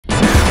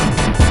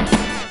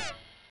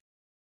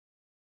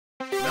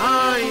9, 8,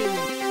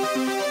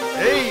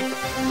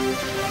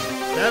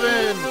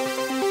 7,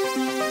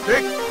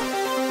 6,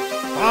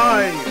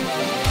 5,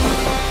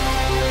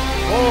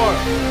 4,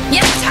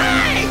 Yes,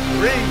 time!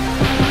 3,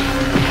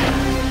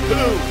 2,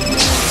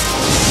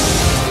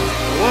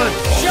 1.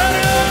 Shut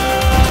up!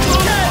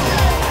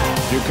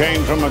 You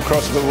came from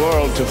across the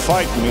world to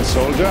fight me,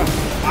 soldier.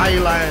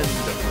 Island.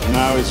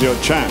 Now is your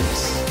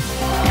chance.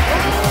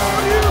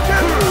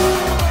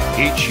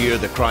 Each year,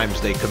 the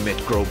crimes they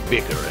commit grow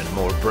bigger and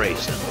more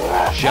brazen.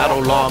 Shadow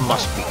Law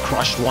must be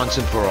crushed once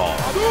and for all.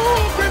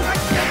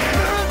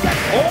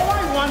 All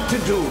I want to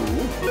do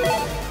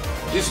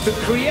is to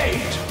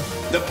create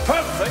the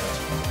perfect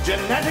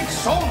genetic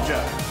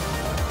soldier.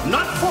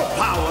 Not for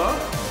power,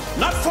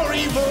 not for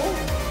evil,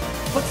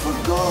 but for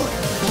good.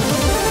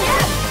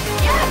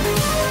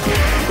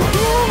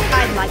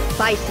 I'd like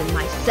Bison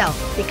myself,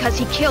 because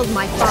he killed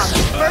my father.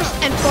 First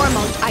and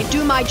foremost, I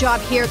do my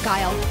job here,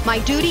 Guile. My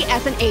duty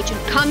as an agent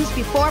comes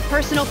before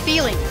personal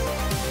feelings.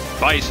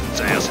 Bison's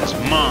ass is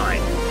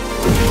mine.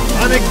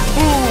 Sonic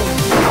boom!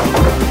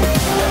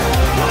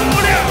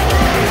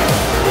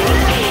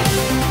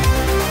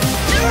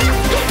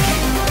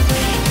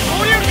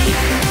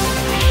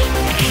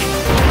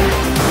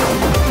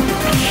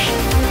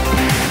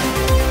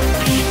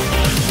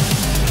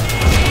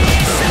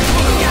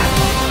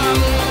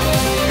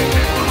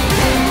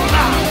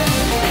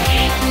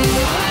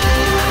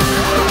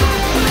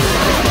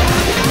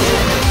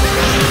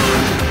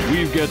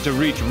 We've got to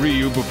reach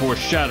Ryu before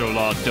Shadow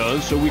Law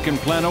does, so we can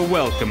plan a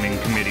welcoming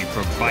committee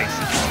for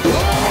Bison.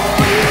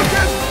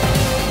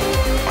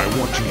 I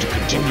want you to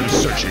continue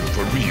searching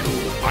for Ryu.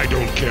 I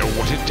don't care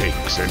what it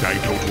takes, and I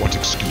don't want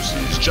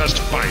excuses. Just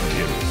find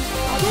him.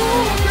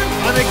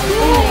 Sonic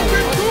boom!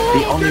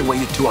 The only way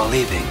you two are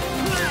leaving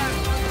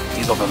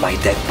is over my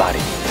dead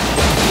body.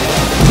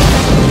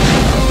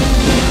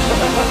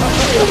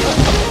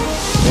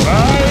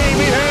 I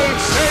beheld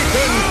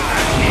Satan,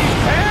 and he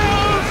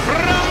fell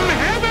from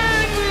heaven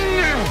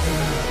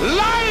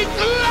like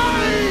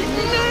lightning!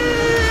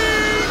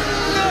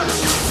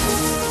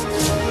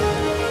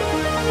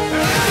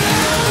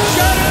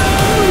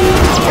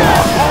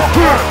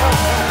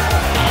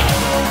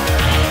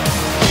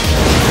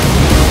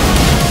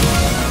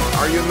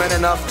 Are you men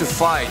enough to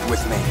fight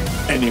with me?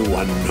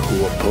 Anyone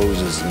who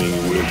opposes me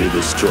will be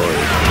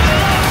destroyed.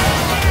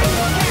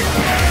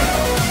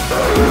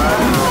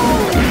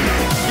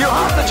 You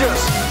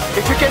hostages!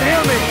 If you can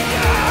hear me,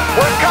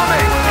 we're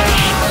coming!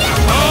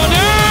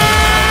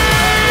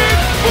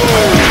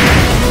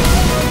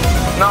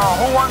 Now,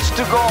 who wants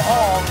to go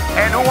home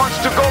and who wants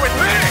to go with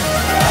me?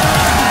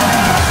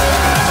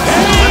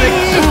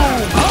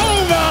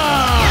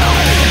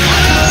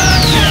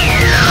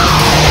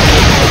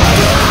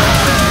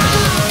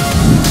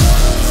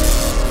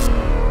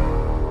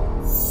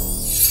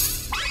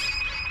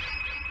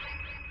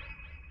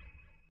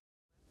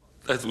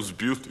 That was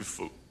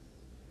beautiful.